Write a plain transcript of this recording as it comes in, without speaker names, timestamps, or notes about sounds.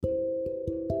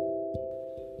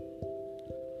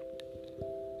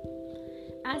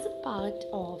As a part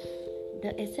of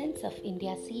the Essence of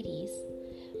India series,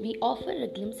 we offer a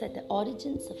glimpse at the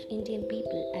origins of Indian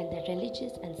people and their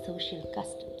religious and social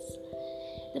customs.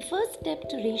 The first step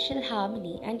to racial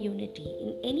harmony and unity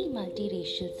in any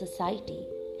multiracial society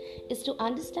is to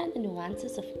understand the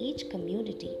nuances of each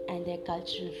community and their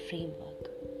cultural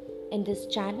framework. In this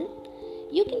channel,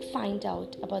 you can find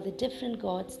out about the different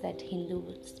gods that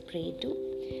Hindus pray to,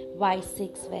 why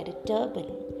Sikhs wear a turban,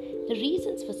 the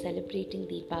reasons for celebrating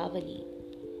Deepavali,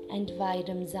 and why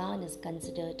Ramzan is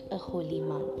considered a holy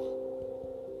month.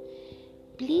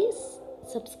 Please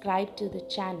subscribe to the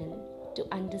channel to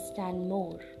understand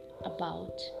more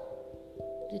about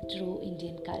the true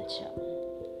Indian culture.